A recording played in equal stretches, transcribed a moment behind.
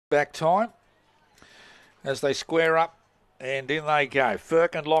Back time as they square up, and in they go.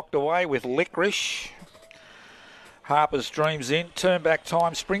 Firkin locked away with Licorice. Harper's Dreams in. Turn back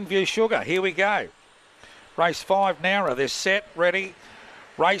time, Springview Sugar. Here we go. Race 5 now. They're set, ready.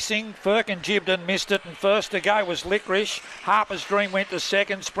 Racing, Firkin jibbed and missed it, and first to go was Licorice. Harper's Dream went to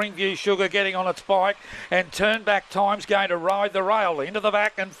second. Springview Sugar getting on its bike, and turn back time's going to ride the rail into the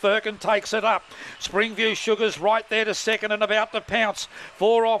back, and Firkin takes it up. Springview Sugar's right there to second and about to pounce.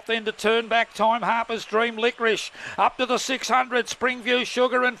 4 off then to turn back time. Harper's Dream, Licorice up to the 600. Springview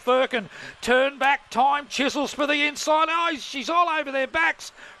Sugar and Firkin. Turn back time chisels for the inside. Oh, she's all over their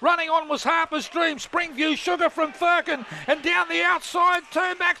backs. Running on was Harper's Dream. Springview Sugar from Firkin, and down the outside.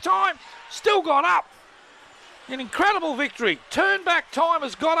 Turn back time still got up. An incredible victory. Turn back time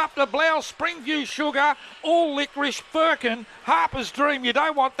has got up to Blouse, Springview Sugar, all Licorice, Firkin, Harper's Dream. You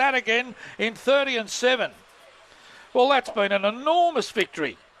don't want that again in 30 and 7. Well, that's been an enormous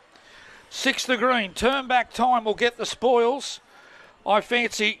victory. 6 to green. Turn back time will get the spoils. I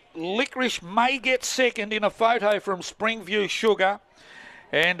fancy Licorice may get second in a photo from Springview Sugar,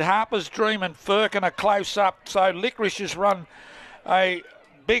 and Harper's Dream and Firkin are close up. So Licorice has run a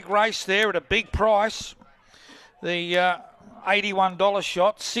big race there at a big price. The $81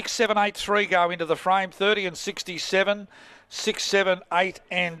 shot. 6, 7, 8, 3 go into the frame. 30 and 67. 6, 7, 8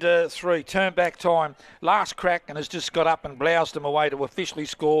 and 3. Turn back time. Last crack and has just got up and bloused them away to officially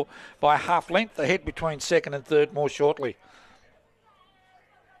score by half length. Ahead between second and third more shortly.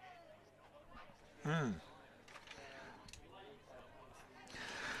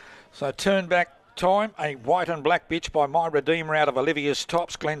 So turn back time, a white and black bitch by My Redeemer out of Olivia's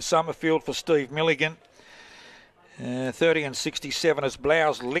Tops. Glenn Summerfield for Steve Milligan. 30 and 67 is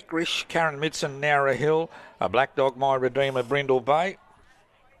Blouse, Licorice, Karen Midson, Narra Hill. A black dog, My Redeemer, Brindle Bay.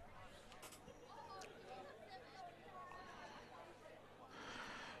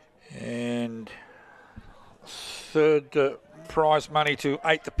 And third prize money to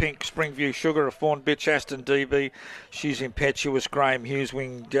 8 the Pink, Springview Sugar, a Fawn Bitch, Aston DB. She's Impetuous, Graham Hughes,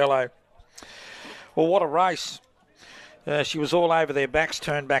 Winged Yellow. Well, what a race. She was all over their backs,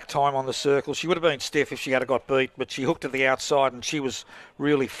 turn back time on the circle. She would have been stiff if she had got beat, but she hooked to the outside and she was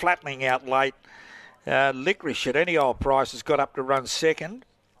really flattening out late. Licorice at any old price has got up to run second.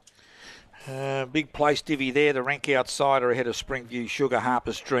 Big place divvy there, the rank outsider ahead of Springview Sugar,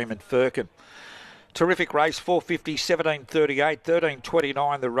 Harper's Dream and Firkin. Terrific race, 450, 17.38,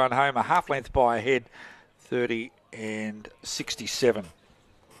 13.29 the run home, a half length by ahead, 30 and 67.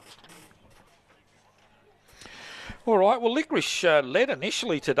 All right, well, Licorice led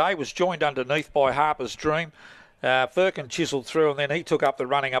initially today, was joined underneath by Harper's Dream. Firkin chiselled through, and then he took up the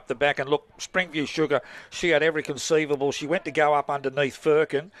running up the back. And look, Springview Sugar, she had every conceivable. She went to go up underneath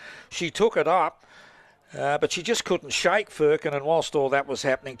Firkin. She took it up, but she just couldn't shake Firkin. And whilst all that was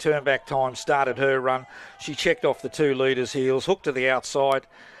happening, turn back time started her run. She checked off the 2 leaders' heels, hooked to the outside,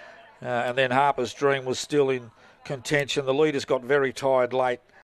 and then Harper's Dream was still in contention. The leaders got very tired late.